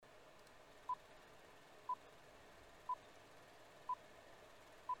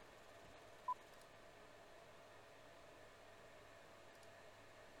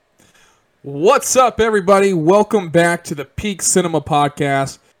What's up, everybody? Welcome back to the Peak Cinema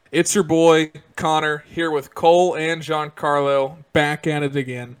Podcast. It's your boy, Connor, here with Cole and Giancarlo, back at it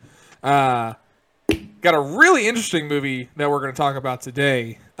again. Got a really interesting movie that we're going to talk about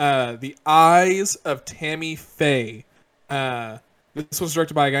today. The Eyes of Tammy Faye. This was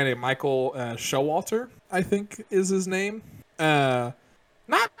directed by a guy named Michael Showalter, I think is his name. Not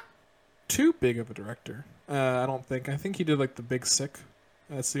too big of a director, I don't think. I think he did like The Big Sick.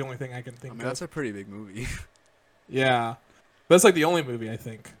 That's the only thing I can think of. That's a pretty big movie. Yeah. But that's like the only movie, I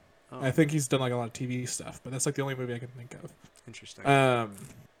think. Oh. I think he's done like a lot of TV stuff, but that's like the only movie I can think of. Interesting.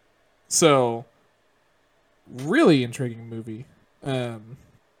 So really intriguing movie. So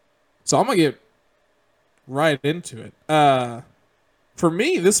I'm gonna get right into it. For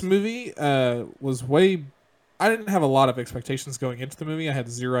me, this movie was way. I didn't have a lot of expectations going into the movie. I had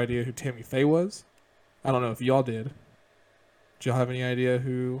zero idea who Tammy Faye was. I don't know if y'all did. Do y'all have any idea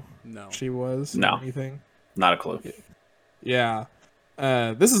who she was? No. Or anything? Not a clue. Yeah.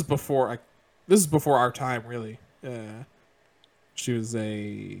 This is before our time, really. She was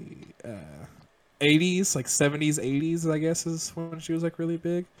a 80s, like 70s, 80s, I guess, is when she was like really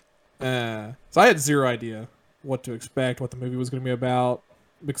big. So I had zero idea what to expect, what the movie was going to be about,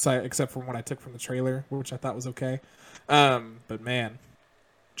 except for what I took from the trailer, which I thought was okay. But man,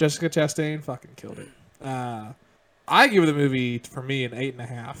 Jessica Chastain fucking killed it. I give the movie, for me, an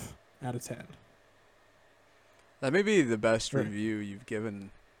 8.5 out of 10. That may be the best review you've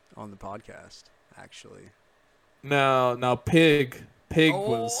given on the podcast, actually. No, Pig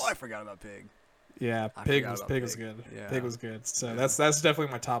was. Oh, I forgot about Pig. Yeah, Pig was good. Yeah. Pig was good. So that's definitely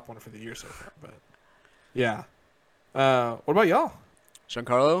my top one for the year so far. But yeah, what about y'all?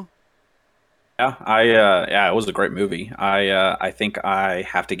 Giancarlo? Yeah, it was a great movie. I think I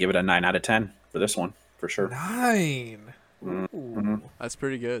have to give it a 9 out of 10 for this one, for sure. 9. Mm-hmm. That's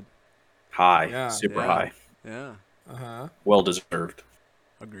pretty good. High, Yeah. super high. Yeah. Well deserved.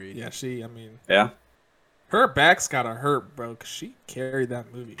 Agreed. Yeah, Yeah. her back's gotta hurt, bro, because she carried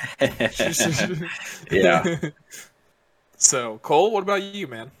that movie. Yeah. So, Cole, what about you,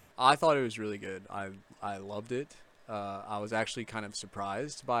 man? I thought it was really good. I loved it. I was actually kind of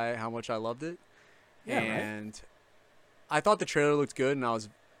surprised by how much I loved it. Yeah, and I thought the trailer looked good, and I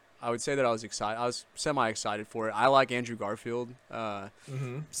would say that I was excited. I was semi-excited for it. I like Andrew Garfield.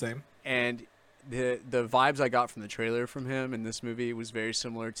 Same. And the vibes I got from the trailer from him in this movie was very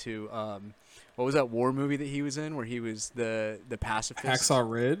similar to what was that war movie that he was in where he was the pacifist? Hacksaw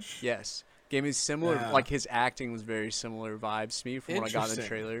Ridge? Yes. Gave me similar, Yeah. like his acting was very similar vibes to me from what I got in the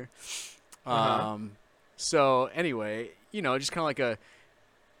trailer. So anyway, just kind of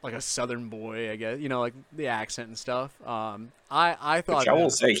like a Southern boy, I guess. Like the accent and stuff. I thought. Which I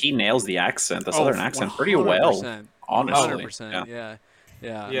will say he nails the accent, the Southern accent, pretty well. Honestly, 100%.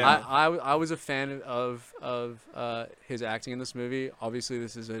 Yeah. I was a fan of his acting in this movie. Obviously,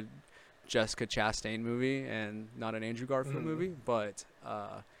 this is a Jessica Chastain movie and not an Andrew Garfield movie, but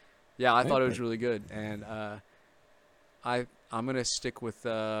I thought it was really good, and I'm gonna stick with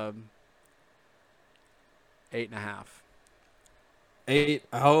 8.5. 8.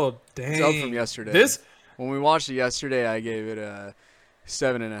 Oh, dang. It's up from yesterday. When we watched it yesterday, I gave it a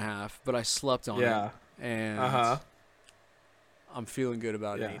 7.5, but I slept on it. And I'm feeling good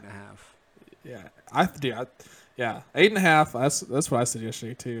about 8.5. Yeah. 8.5. That's what I said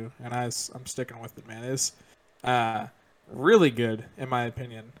yesterday too. And I'm sticking with it, man. It's really good in my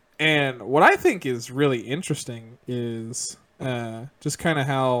opinion. And what I think is really interesting is just kind of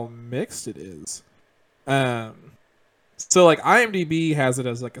how mixed it is. So like IMDb has it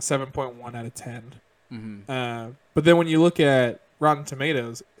as like a 7.1 out of 10. But then when you look at Rotten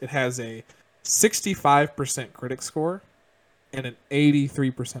Tomatoes, it has a 65% critic score and an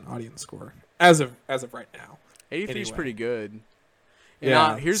 83% audience score as of right now. 83 is pretty good.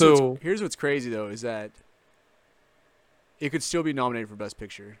 Yeah. Here's what's crazy though is that it could still be nominated for Best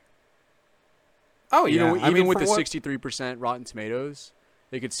Picture. Oh yeah, even with the 63% Rotten Tomatoes,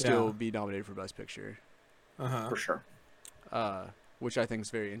 it could still be nominated for Best Picture. For sure. Which I think is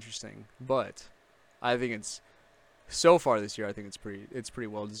very interesting. But I think it's so far this year. I think it's pretty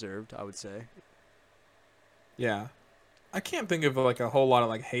well deserved. I would say. Yeah, I can't think of like a whole lot of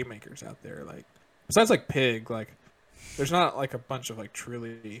like haymakers out there. Like besides like Pig, like there's not like a bunch of like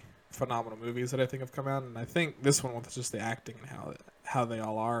truly phenomenal movies that I think have come out, and I think this one with just the acting and how they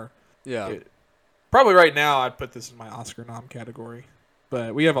all are. Yeah. Probably right now I'd put this in my Oscar nom category,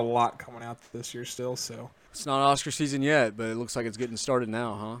 but we have a lot coming out this year still. So it's not Oscar season yet, but it looks like it's getting started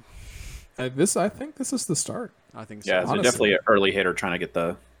now, huh? I think this is the start. I think so. Yeah, it's definitely an early hitter trying to get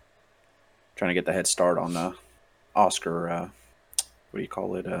the head start on the Oscar. What do you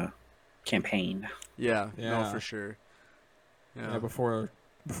call it? campaign. Yeah, no, for sure. Yeah, before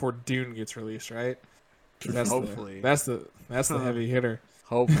Dune gets released, right? Hopefully. That's the heavy hitter.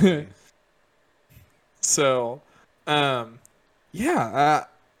 Hopefully. So, really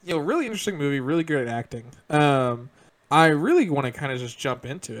interesting movie, really good at acting. I really want to kind of just jump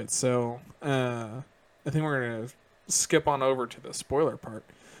into it. So, I think we're gonna skip on over to the spoiler part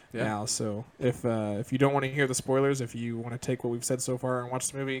now. So, if you don't want to hear the spoilers, if you want to take what we've said so far and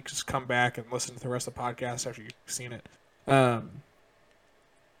watch the movie, just come back and listen to the rest of the podcast after you've seen it.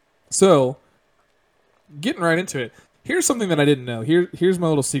 So, getting right into it. Here's something that I didn't know. Here's my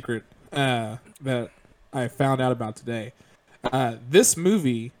little secret that I found out about today. This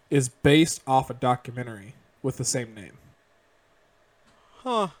movie is based off a documentary with the same name.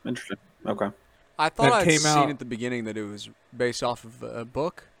 Huh. Interesting. Okay. I thought I'd seen at the beginning that it was based off of a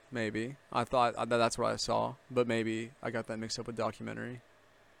book, maybe. I thought that's what I saw, but maybe I got that mixed up with documentary.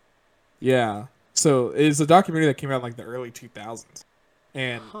 Yeah. So it's a documentary that came out in like the early 2000s.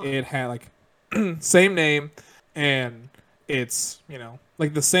 And it had like same name, and it's,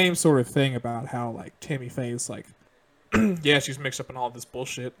 like the same sort of thing about how like Tammy Faye's like, yeah, she's mixed up in all this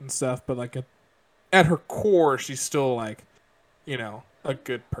bullshit and stuff, but like at her core, she's still like, a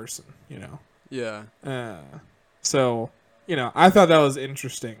good person, Yeah. So, I thought that was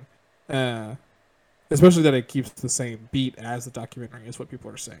interesting, especially that it keeps the same beat as the documentary is what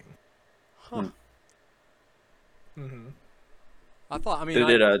people are saying. Huh. Mm-hmm.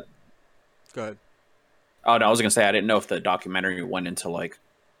 Go ahead. Oh, no, I was going to say, I didn't know if the documentary went into, like,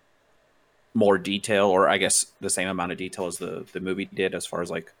 more detail, or I guess the same amount of detail as the movie did as far as,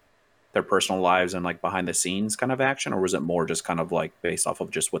 like, their personal lives and, like, behind-the-scenes kind of action, or was it more just kind of, like, based off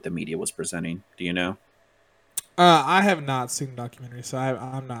of just what the media was presenting? Do you know? I have not seen the documentary, so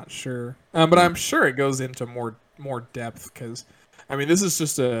I'm not sure. But I'm sure it goes into more depth, because, I mean, this is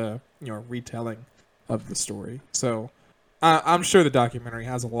just a, retelling of the story. So I'm sure the documentary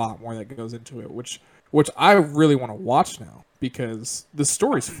has a lot more that goes into it, which I really want to watch now, because the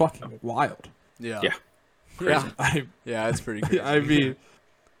story's fucking wild. Yeah. Yeah. Crazy. Yeah, it's pretty crazy.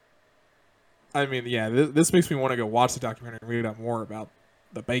 I mean, yeah, this makes me want to go watch the documentary and read out more about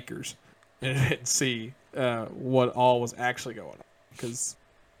the Bakers and see what all was actually going on. Because,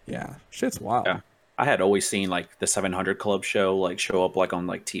 yeah, shit's wild. Yeah. I had always seen, like, the 700 Club show, like, show up, like, on,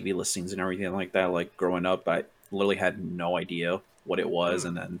 like, TV listings and everything like that, like, growing up. I literally had no idea what it was,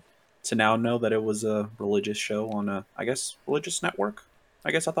 and then to now know that it was a religious show on a, I guess, religious network.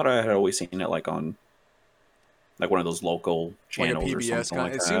 I guess I thought I had always seen it, like, on, like, one of those local channels like a PBS or something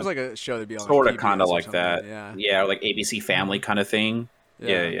like that. It seems like a show that'd be on sort of PBS kind of like that. Yeah, or like ABC Family kind of thing.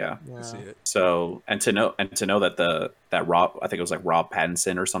 Yeah. I see it. So and to know that that Rob, I think it was like Rob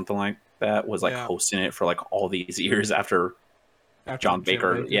Pattinson or something like that, was like hosting it for like all these years after John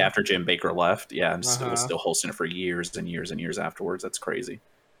Baker, after Jim Baker left, and was still hosting it for years and years and years afterwards. That's crazy.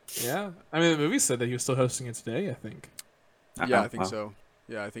 Yeah, I mean, the movie said that he was still hosting it today, I think. Yeah, I think so.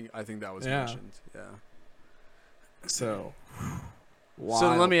 Yeah, I think that was mentioned. Yeah. So,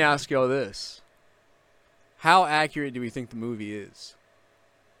 so let me ask y'all this: how accurate do we think the movie is,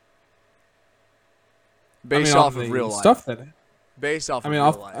 based off of real life stuff? Based off of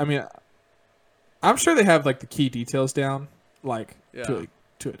real life. I mean, I'm sure they have like the key details down, like to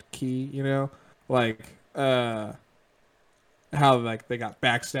a key, like how like they got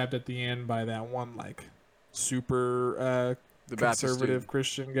backstabbed at the end by that one like super the conservative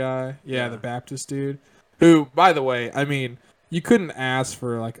Christian guy, the Baptist dude. Who, by the way, I mean, you couldn't ask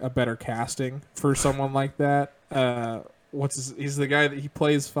for like a better casting for someone like that. He's the guy that he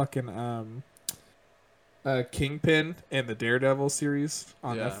plays fucking Kingpin in the Daredevil series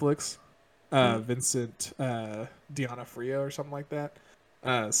on Netflix. Vincent D'Onofrio or something like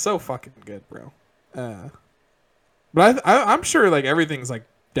that. So fucking good, bro. But I'm sure like everything's like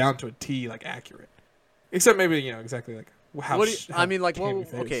down to a T, like accurate, except maybe exactly like.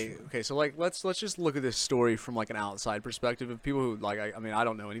 Okay. So like, let's just look at this story from like an outside perspective of people who like. I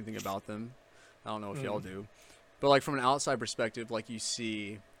don't know anything about them. I don't know if y'all do, but like from an outside perspective, like you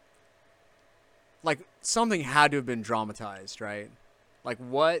see, like something had to have been dramatized, right? Like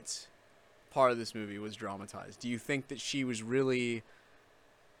what part of this movie was dramatized? Do you think that she was really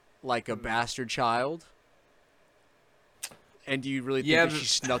like a bastard child? And do you really think that she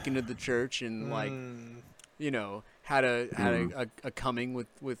snuck into the church and like, had a coming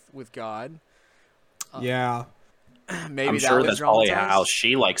with God? Yeah. Maybe I'm sure that's probably how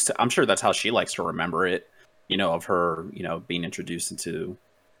she likes to. I'm sure that's how she likes to remember it. Of her, being introduced into,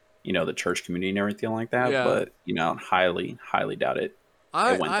 the church community and everything like that. Yeah. But highly, highly doubt it.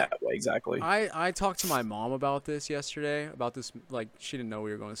 it went that way exactly. I talked to my mom about this yesterday. About this, like, she didn't know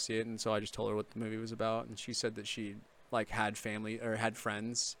we were going to see it, and so I just told her what the movie was about, and she said that she like had family or had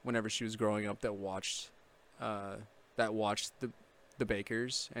friends whenever she was growing up that watched the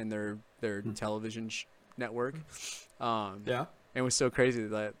Bakers and their television network. Yeah. And it was so crazy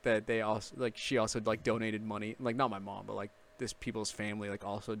that they also, like, she also like donated money, like not my mom, but like this people's family like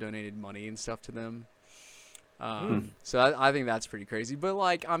also donated money and stuff to them. So I think that's pretty crazy. But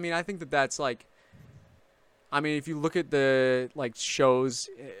like, I mean, I think that's like, I mean, if you look at the like shows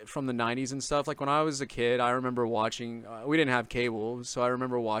from the 90s and stuff, like when I was a kid, I remember watching, we didn't have cable, so I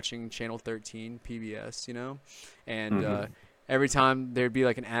remember watching Channel 13, PBS, you know, and every time there'd be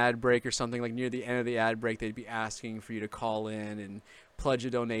like an ad break or something, like near the end of the ad break, they'd be asking for you to call in and pledge a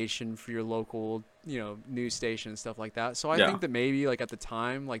donation for your local, you know, news station and stuff like that. So I think that maybe like at the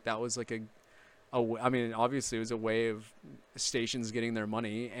time, like that was like I mean, obviously it was a way of stations getting their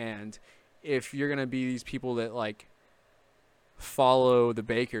money. And if you're going to be these people that like follow the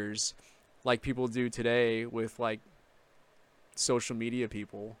Bakers like people do today with like social media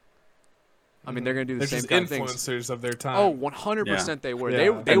people, I mean, they're going to do the same kind of things. Influencers of their time. Oh, 100% they were.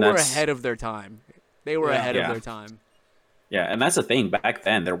 Yeah. They were ahead of their time. They were ahead of their time. Yeah, and that's the thing. Back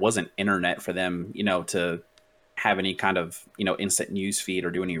then, there wasn't internet for them, you know, to have any kind of, you know, instant news feed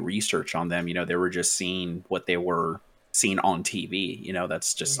or do any research on them. You know, they were just seeing what they were seeing on TV. You know,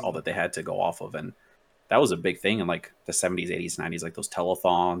 that's just all that they had to go off of. And that was a big thing in like the 70s, 80s, 90s, like those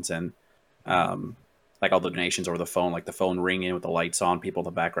telethons and like all the donations over the phone, like the phone ringing with the lights on, people in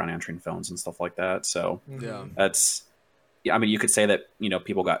the background answering phones and stuff like that. So that's, I mean, you could say that, you know,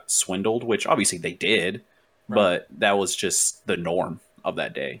 people got swindled, which obviously they did, but that was just the norm of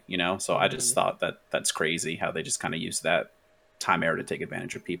that day, you know? So I just thought that that's crazy how they just kind of use that time era to take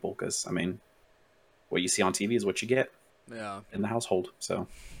advantage of people. Cause I mean, what you see on TV is what you get in the household. So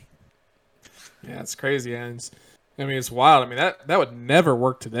yeah, it's crazy. And I mean, it's wild. I mean, that would never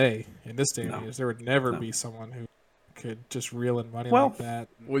work today in this day and age. There would never be someone who could just reel in money like that.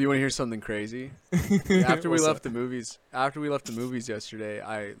 Well, you want to hear something crazy? After we left the movies yesterday,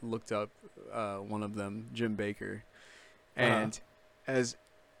 I looked up one of them, Jim Bakker, and as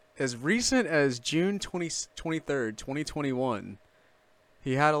recent as June 23rd, 2021,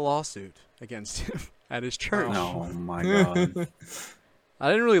 he had a lawsuit against him at his church. Oh my God. I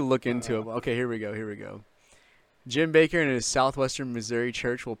didn't really look into it. But okay, here we go. Jim Bakker and his Southwestern Missouri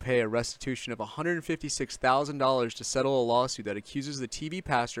church will pay a restitution of $156,000 to settle a lawsuit that accuses the TV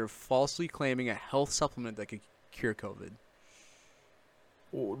pastor of falsely claiming a health supplement that could cure COVID.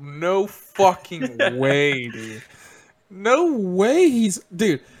 No fucking way, dude. No way he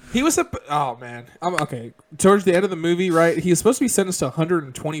was oh man. Okay. Towards the end of the movie, right? He was supposed to be sentenced to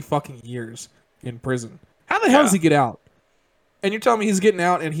 120 fucking years in prison. How the hell does he get out? And you're telling me he's getting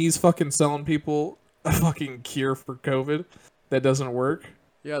out and he's fucking selling people a fucking cure for COVID that doesn't work?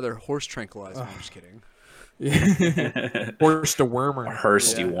 Yeah, they're horse tranquilizer. I'm just kidding. Horse dewormer.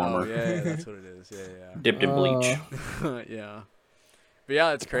 Horse dewormer. Oh, yeah, that's what it is. Yeah. Dipped in bleach. Yeah. But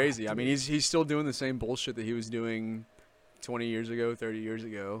yeah, it's crazy. I mean, he's still doing the same bullshit that he was doing 20 years ago, 30 years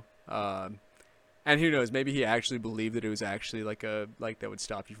ago. And who knows, maybe he actually believed that it was actually like that would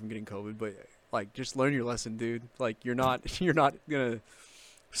stop you from getting COVID, but like just learn your lesson, dude. Like you're not going to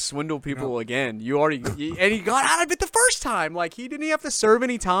swindle people again. And he got out of it the first time. Like he didn't have to serve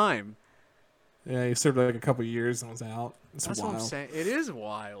any time. Yeah, he served like a couple years and was out. That's wild. What I'm saying. It is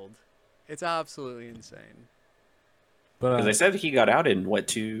wild. It's absolutely insane. Because they said he got out in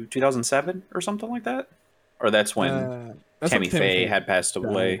 2007 or something like that, or that's when Tammy Faye had passed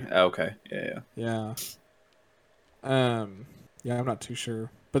away. Oh, okay, yeah. Yeah, I'm not too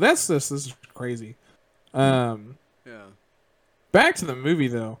sure, but this is crazy. Yeah. Back to the movie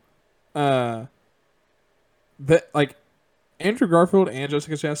though. That like Andrew Garfield and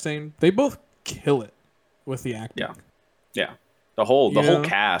Jessica Chastain, they both kill it with the acting. Yeah. The whole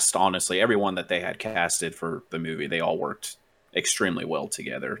cast, honestly, everyone that they had casted for the movie, they all worked extremely well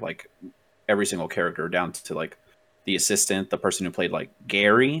together. Like every single character, down to like the assistant, the person who played like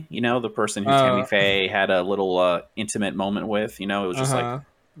Gary, you know, the person who Tammy Faye had a little intimate moment with. You know, it was just like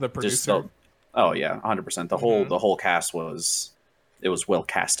the producer. Oh yeah, 100%. The whole cast was well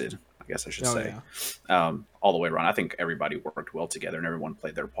casted, I guess I should say. Yeah. All the way around. I think everybody worked well together and everyone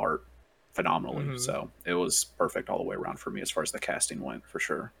played their part phenomenally. So it was perfect all the way around for me as far as the casting went, for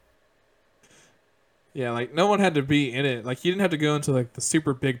sure. Yeah, like no one had to be in it. Like you didn't have to go into like the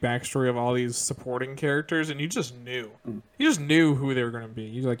super big backstory of all these supporting characters, and you just knew. You just knew who they were going to be.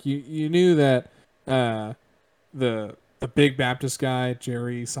 You knew that the big Baptist guy,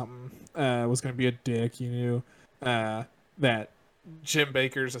 Jerry something, was going to be a dick. You knew that Jim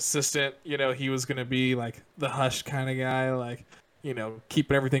Baker's assistant. You know, he was gonna be like the hush kind of guy, like, you know,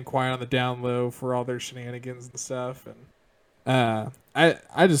 keeping everything quiet on the down low for all their shenanigans and stuff. And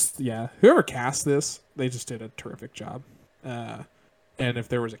I just, yeah, whoever cast this, they just did a terrific job. And if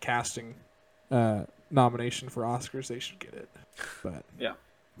there was a casting nomination for Oscars, they should get it. But yeah,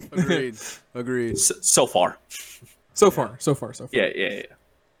 agreed. So far. Yeah.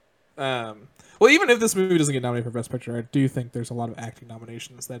 Well, even if this movie doesn't get nominated for Best Picture, I do think there's a lot of acting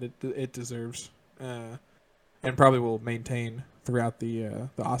nominations that it deserves, and probably will maintain throughout the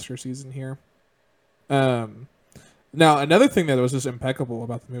Oscar season here. Now, another thing that was just impeccable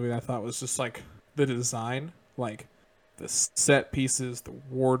about the movie that I thought was just like the design, like the set pieces, the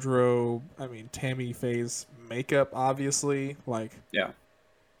wardrobe. I mean, Tammy Faye's makeup, obviously, like yeah.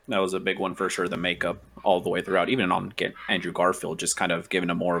 That was a big one for sure. The makeup all the way throughout, even on Andrew Garfield, just kind of giving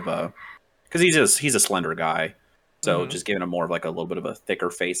him more of a, because he's a slender guy, so just giving him more of like a little bit of a thicker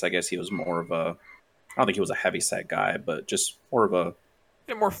face. I guess he was more of a, I don't think he was a heavy set guy, but just more of a,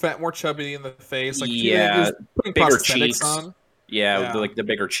 more fat, more chubby in the face. Like bigger cheeks. On. Yeah, like the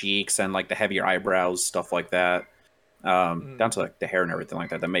bigger cheeks and like the heavier eyebrows, stuff like that. Down to like the hair and everything like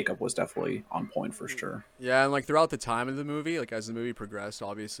that. The makeup was definitely on point for sure. Yeah, and like throughout the time of the movie, like as the movie progressed,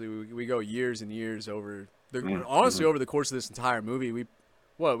 obviously we go years and years over the honestly over the course of this entire movie,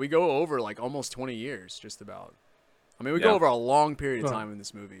 we go over like almost 20 years just about. I mean, we go over a long period of time in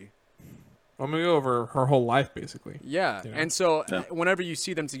this movie. I'm gonna go over her whole life basically. Yeah, you know? And so whenever you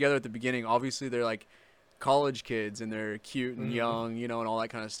see them together at the beginning, obviously they're like college kids and they're cute and young, you know, and all that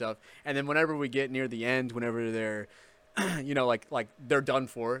kind of stuff. And then whenever we get near the end, whenever they're you know, like they're done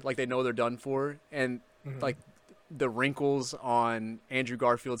for, like they know they're done for, and like the wrinkles on Andrew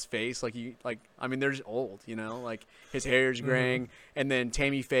Garfield's face, I mean, they're just old, you know, like his hair's graying, and then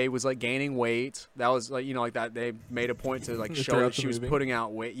Tammy Faye was like gaining weight. That was like, you know, like that they made a point to like show that she was putting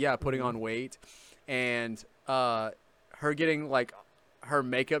out weight, putting on weight, and her getting like her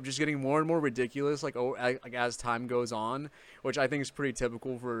makeup just getting more and more ridiculous, like as time goes on, which I think is pretty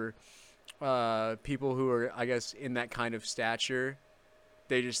typical for people who are, I guess, in that kind of stature.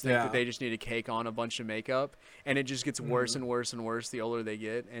 They just think that they just need to cake on a bunch of makeup, and it just gets worse and worse and worse the older they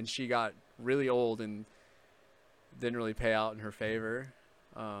get. And she got really old and didn't really pay out in her favor.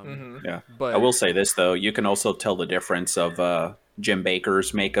 Yeah, but I will say this though: you can also tell the difference of Jim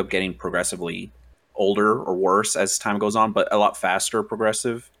Baker's makeup getting progressively older or worse as time goes on, but a lot faster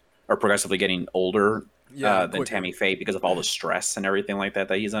progressively getting older than Tammy Faye because of all the stress and everything like that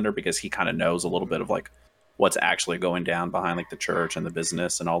he's under, because he kind of knows a little bit of like what's actually going down behind like the church and the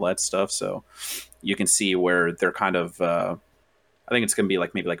business and all that stuff. So you can see where they're kind of I think it's gonna be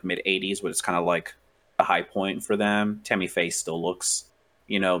like maybe like mid 80s, but it's kind of like a high point for them. Tammy Faye still looks,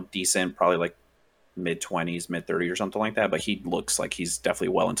 you know, decent, probably like mid 20s, mid 30s or something like that, but he looks like he's definitely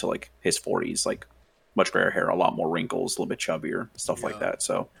well into like his 40s, like much grayer hair, a lot more wrinkles, a little bit chubbier, stuff like that.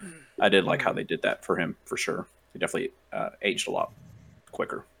 So I did like how they did that for him, for sure. He definitely aged a lot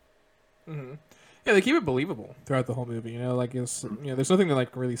quicker. Yeah, they keep it believable throughout the whole movie. You know, like it's, you know, there's nothing that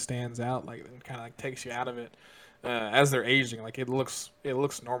like really stands out, like and kind of like takes you out of it as they're aging. Like it looks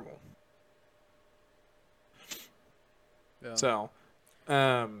normal. Yeah. So,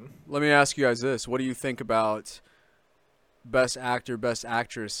 let me ask you guys this: what do you think about Best Actor, Best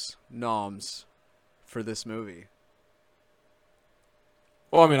Actress noms for this movie?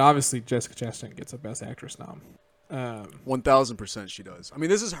 Well, I mean, obviously Jessica Chastain gets a Best Actress nom. 1000% she does. I mean,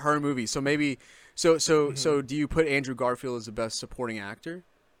 this is her movie, so maybe so do you put Andrew Garfield as the Best Supporting Actor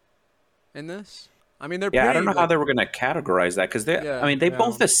in this? I mean, they're pretty, I don't know how they were going to categorize that, because they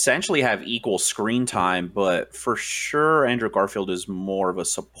both essentially have equal screen time, but for sure Andrew Garfield is more of a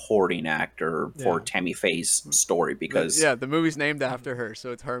supporting actor for Tammy Faye's story, because the movie's named after her,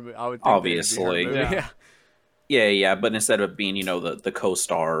 so it's her. I would think obviously, yeah, but instead of being, you know, the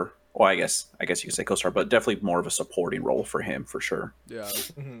co-star. Well, I guess you could say co-star, but definitely more of a supporting role for him, for sure. Yeah.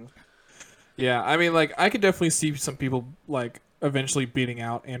 Yeah, I mean, like, I could definitely see some people, like, eventually beating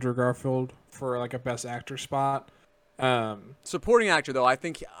out Andrew Garfield for, like, a Best Actor spot. Supporting actor, though, I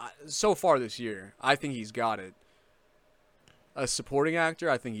think, so far this year, I think he's got it. A supporting actor,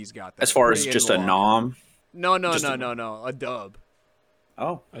 I think he's got that. As far as just a nom? No, a dub.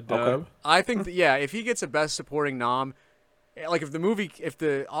 Oh, a dub? Okay. I think, if he gets a Best Supporting nom, like if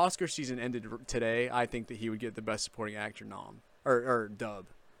the Oscar season ended today, I think that he would get the Best Supporting Actor nom or dub,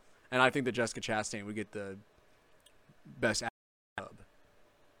 and I think that Jessica Chastain would get the Best Actor dub.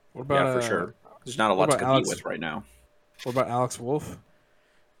 What about, for sure. There's not a lot to compete with right now. What about Alex Wolff?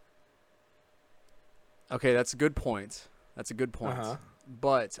 Okay, that's a good point.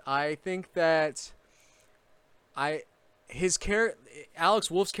 But I think that his Alex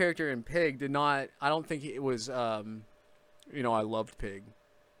Wolff's character in Pig did not. I don't think it was. I loved Pig.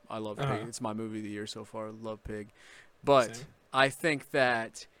 I love Pig. It's my movie of the year so far. Love Pig, but Same. I think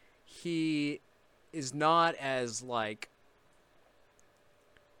that he is not as like.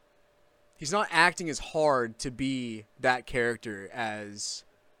 He's not acting as hard to be that character as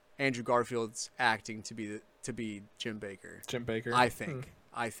Andrew Garfield's acting to be Jim Baker. Jim Baker. I think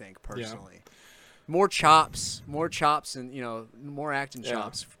personally. Yeah. More chops, and more acting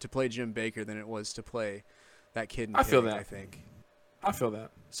chops to play Jim Baker than it was to play that kid in Pig, feel that. I think. I feel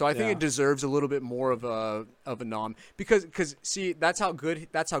that. So I think it deserves a little bit more of a nom because see that's how good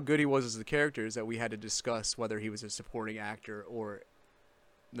he was as a character, is that we had to discuss whether he was a supporting actor or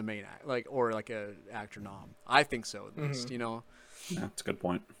the main act, or a actor nom. I think so at least, Yeah, that's a good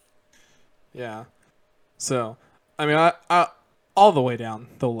point. Yeah. So, I mean, I all the way down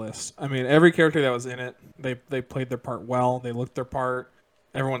the list. I mean, every character that was in it, they played their part well. They looked their part.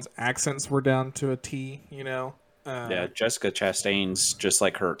 Everyone's accents were down to a T. Yeah, Jessica Chastain's just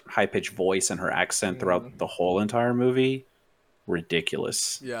like her high pitched voice and her accent throughout the whole entire movie,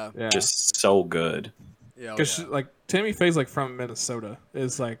 ridiculous. Yeah. Just so good. Yeah, because Tammy Faye's from Minnesota,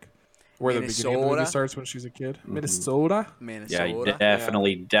 is where the beginning of the movie starts when she's a kid. Minnesota. Yeah, you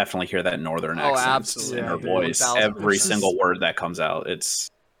definitely hear that northern accent in her voice. 1000%. Every single word that comes out,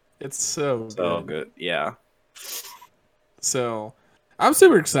 it's so good. Yeah. So, I'm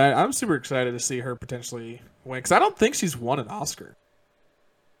super excited. I'm super excited to see her potentially win, because I don't think she's won an Oscar.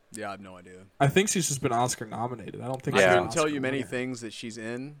 Yeah, I have no idea. I think she's just been Oscar nominated. I don't think. I couldn't tell you many things that she's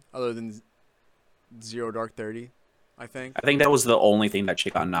in other than Zero Dark 30. I think that was the only thing that she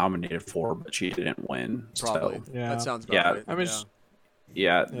got nominated for, but she didn't win. Probably. So. Yeah. That sounds about right. I mean,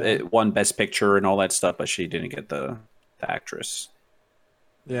 it won Best Picture and all that stuff, but she didn't get the actress.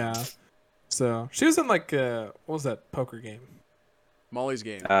 Yeah. So she was in what was that poker game? Molly's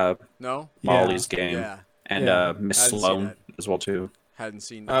Game. No. Molly's Game. Yeah. And Miss Sloane as well too. Hadn't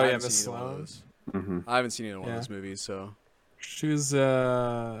seen. Miss Sloane. I haven't seen either one of those movies, so. She was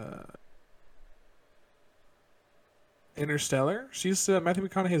Interstellar. She's Matthew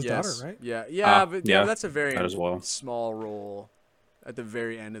McConaughey's daughter, right? Yeah, but that's a very as well. small role at the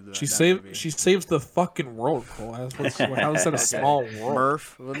very end of the. She saves the fucking world, Cole. How is that a small world?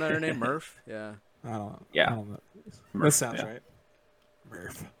 Murph, wasn't that her name? Murph. Yeah. I don't know. Yeah. I don't know. Murph, that sounds right.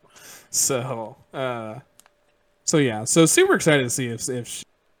 Murph. So, so super excited to see if she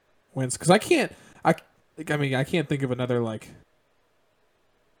wins, because I can't think of another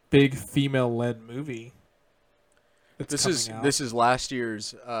big female-led movie. This is last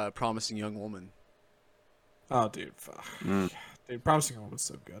year's Promising Young Woman. Oh, dude, fuck. Dude, Promising Young Woman's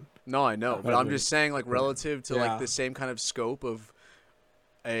so good. No, I know, but I'm just saying, relative to the same kind of scope of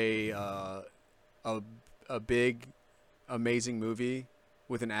a big, amazing movie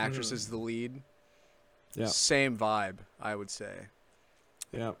with an actress as the lead. Yeah. Same vibe, I would say.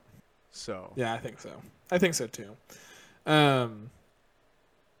 Yeah. So. Yeah, I think so. I think so too.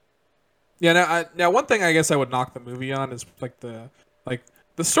 Yeah. Now one thing I guess I would knock the movie on is the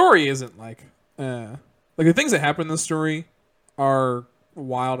story isn't the things that happen in the story are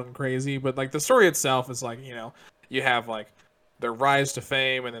wild and crazy, but the story itself is you have their rise to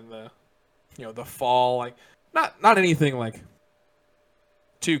fame and then the fall, not anything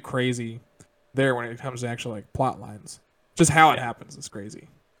too crazy there when it comes to actual plot lines. Just how it happens is crazy.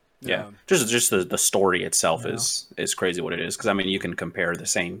 Yeah. Just the story itself is crazy what it is, because you can compare the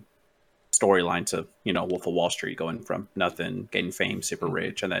same storyline to Wolf of Wall Street, going from nothing, getting fame, super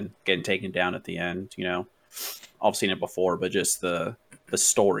rich, and then getting taken down at the end. I've seen it before, but just the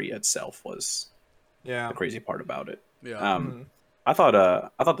story itself was the crazy part about it. I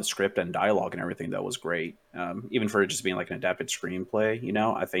thought the script and dialogue and everything that was great, even for it just being an adapted screenplay.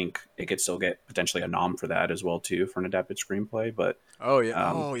 I think it could still get potentially a nom for that as well too, for an adapted screenplay. But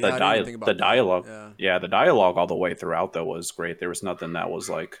the dialogue, the dialogue all the way throughout though was great. There was nothing that was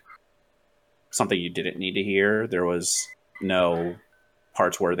something you didn't need to hear. There was no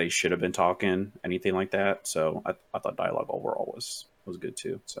parts where they should have been talking, anything like that. So I thought dialogue overall was good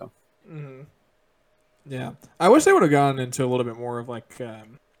too. So. Mm-hmm. Yeah, I wish they would have gone into a little bit more of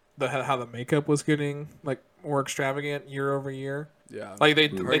how the makeup was getting more extravagant year over year. Yeah,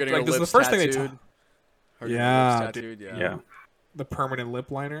 because the first thing they tattooed. Yeah, the permanent lip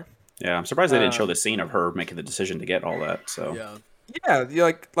liner. Yeah, I'm surprised they didn't show the scene of her making the decision to get all that. So yeah,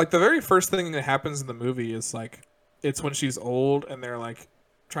 the very first thing that happens in the movie is it's when she's old and they're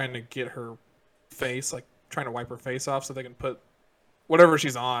trying to get her face, trying to wipe her face off so they can put whatever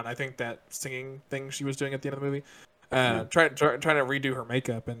she's on. I think that singing thing she was doing at the end of the movie. trying to redo her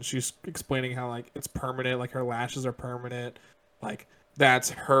makeup, and she's explaining how like it's permanent, like her lashes are permanent, like that's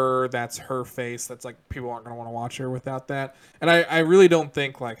her face. That's like people aren't gonna want to watch her without that. And I really don't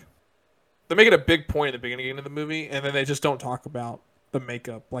think like they make it a big point at the beginning of the movie, and then they just don't talk about the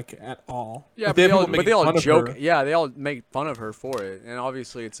makeup like at all. Yeah, like, but they all joke. Yeah, they all make fun of her for it, and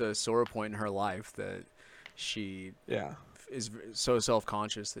obviously it's a sore point in her life that she is so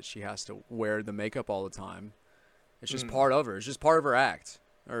self-conscious that she has to wear the makeup all the time. It's just part of her. It's just part of her act,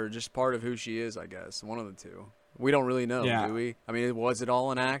 or just part of who she is, I guess. One of the two. We don't really know, do we? I mean, was it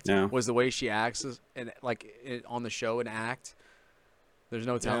all an act? No. Was the way she acts and on the show an act? There's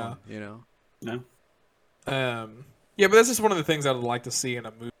no telling, you know. No. Yeah, but that's just one of the things I would like to see in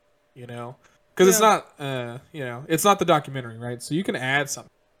a movie, you know, because it's not, it's not the documentary, right? So you can add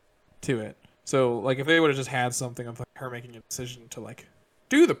something to it. So like if they would have just had something of like her making a decision to like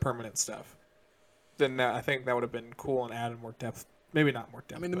do the permanent stuff, then I think that would have been cool and added more depth. Maybe not more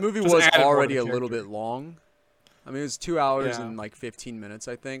depth. I mean, the movie was already a little bit long. I mean, it was 2 hours and like 15 minutes,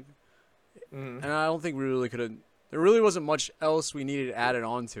 I think. And I don't think we really could have. There really wasn't much else we needed added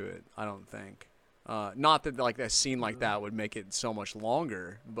onto it. I don't think. Not that like a scene like that would make it so much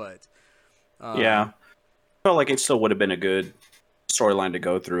longer, but I felt like it still would have been a good storyline to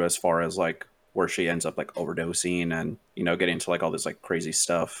go through as far as like where she ends up like overdosing and getting into like all this like crazy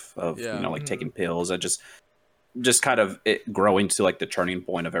stuff of like taking pills and just kind of it growing to like the turning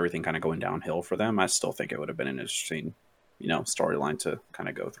point of everything kind of going downhill for them. I still think it would have been an interesting storyline to kind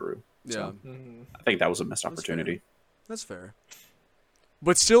of go through. So, I think that was a missed opportunity. That's fair.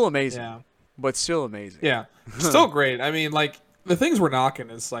 But still amazing. Yeah. But still amazing. Yeah. Still great. I mean, like, the things we're knocking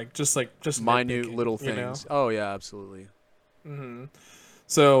is, like, just minute little things. Oh, yeah, absolutely.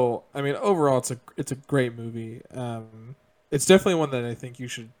 So, I mean, overall, it's a great movie. It's definitely one that I think you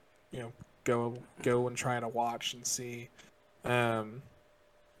should, go and try to watch and see.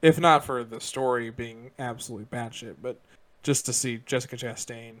 If not for the story being absolutely batshit, but just to see Jessica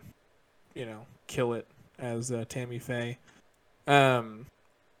Chastain, kill it as Tammy Faye.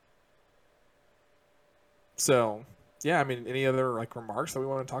 So, yeah, I mean, any other like remarks that we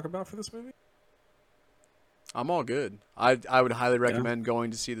want to talk about for this movie? I'm all good. I would highly recommend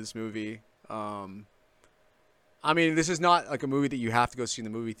going to see this movie. I mean, this is not like a movie that you have to go see in the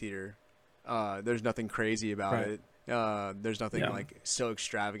movie theater. There's nothing crazy about it. There's nothing like so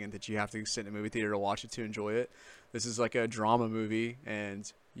extravagant that you have to sit in a movie theater to watch it to enjoy it. This is like a drama movie,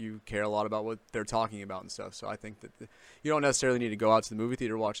 and you care a lot about what they're talking about and stuff. So I think that you don't necessarily need to go out to the movie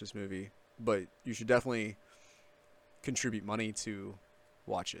theater to watch this movie, but you should definitely contribute money to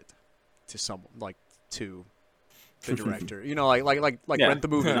watch it to someone, like to the director. Rent the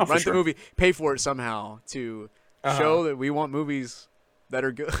movie, the movie, pay for it somehow to show that we want movies that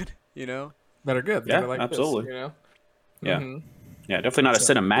are good. That are good. Yeah, like absolutely. This, Yeah. Yeah, definitely not a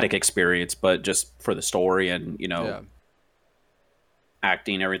cinematic experience, but just for the story and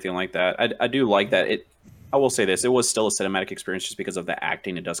acting, everything like that. I do like that. I will say this: it was still a cinematic experience just because of the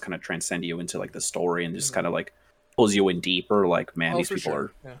acting. It does kind of transcend you into like the story and just kind of like pulls you in deeper. Like, man, these people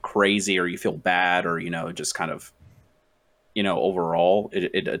are crazy, or you feel bad, or just kind of overall,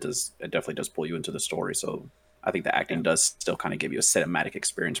 it definitely does pull you into the story. So I think the acting does still kind of give you a cinematic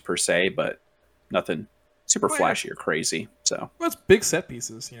experience per se, but nothing super flashy or crazy. So it's big set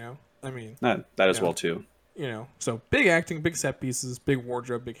pieces, I mean that as well too. So big acting, big set pieces, big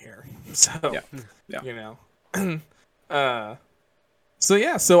wardrobe, big hair. So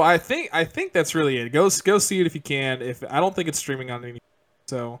so I think that's really it. Go see it if you can. If I don't think it's streaming on any,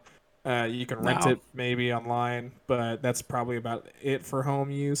 so you can rent it maybe online, but that's probably about it for home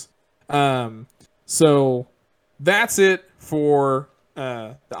use. So that's it for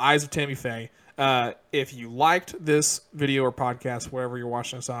The Eyes of Tammy Faye. If you liked this video or podcast, wherever you're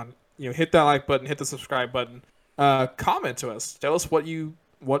watching us on, hit that like button, hit the subscribe button, comment to us, tell us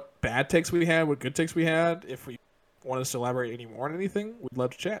what bad takes we had, what good takes we had. If we want us to elaborate any more on anything, we'd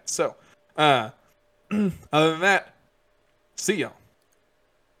love to chat. So, other than that, see y'all.